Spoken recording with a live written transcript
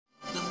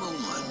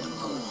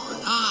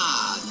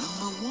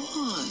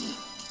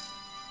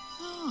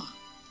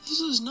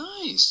This is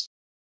nice.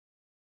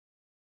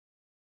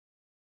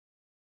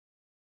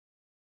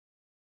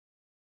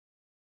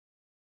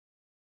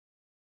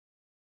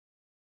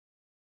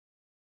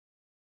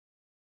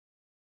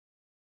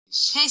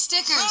 Hey,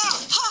 stickers!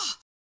 Ah!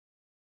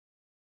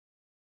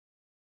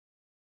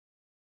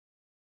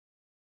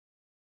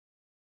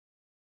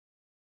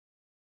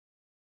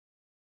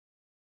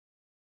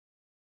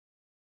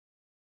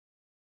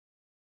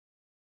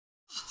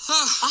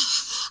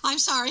 I'm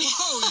sorry.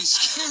 Whoa, you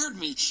scared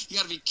me. You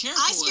gotta be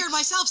careful. I scared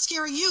myself,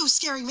 scaring you,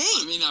 scaring me.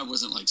 I mean, I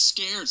wasn't like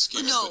scared.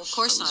 No, but of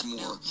course I was not. More...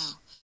 No, no.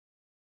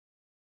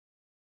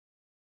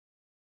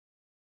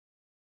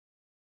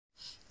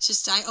 It's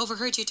just I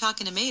overheard you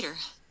talking to Mater.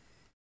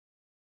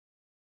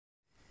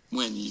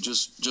 When? You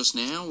just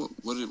now?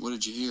 What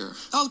did you hear?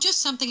 Oh,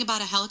 just something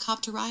about a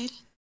helicopter ride.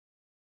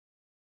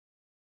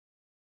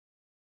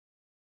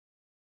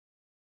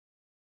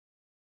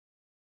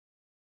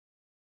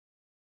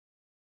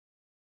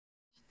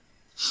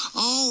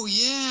 Oh,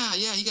 yeah.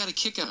 He got a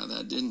kick out of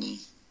that, didn't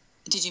he?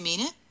 Did you mean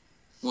it?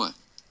 What?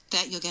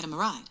 That you'll get him a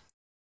ride.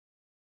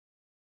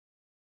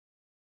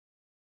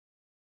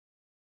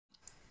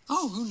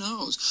 Oh, who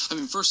knows? I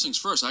mean, first things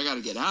first, I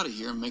gotta get out of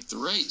here and make the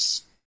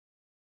race.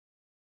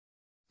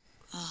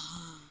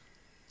 Uh-huh.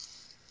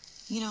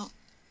 You know,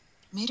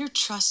 Mater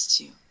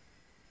trusts you.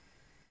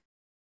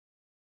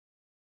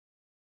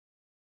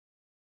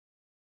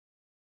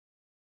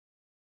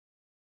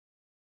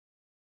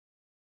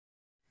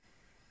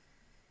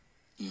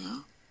 Yeah?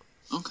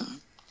 Okay.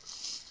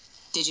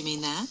 Did you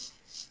mean that?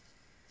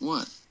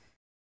 What?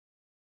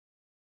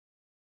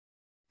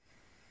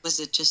 Was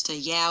it just a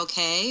yeah,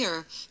 okay,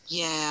 or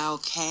yeah,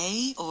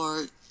 okay,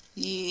 or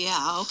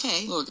yeah,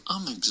 okay? Look,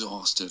 I'm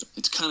exhausted.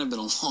 It's kind of been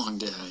a long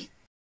day.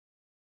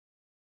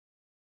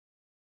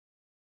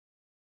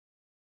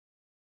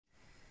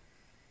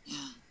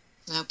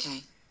 Yeah,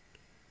 okay.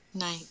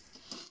 Night.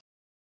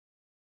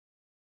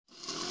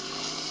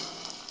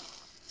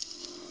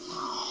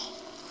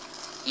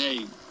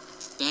 Hey,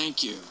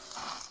 thank you.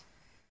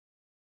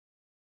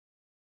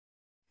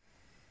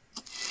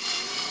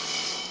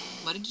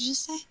 What did you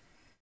just say?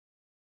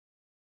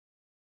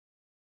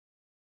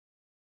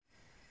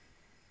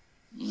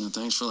 You know,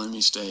 thanks for letting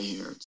me stay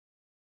here.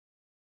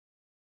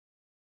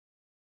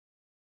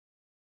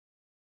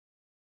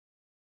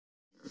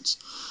 It's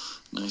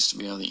nice to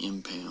be out of the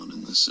impound,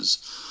 and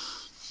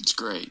it's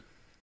great.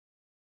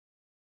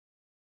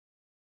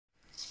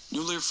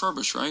 Newly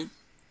refurbished, right?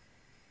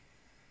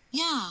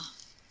 Yeah.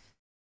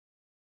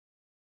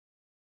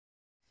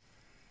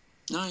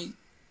 Night.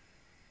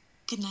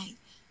 Good night.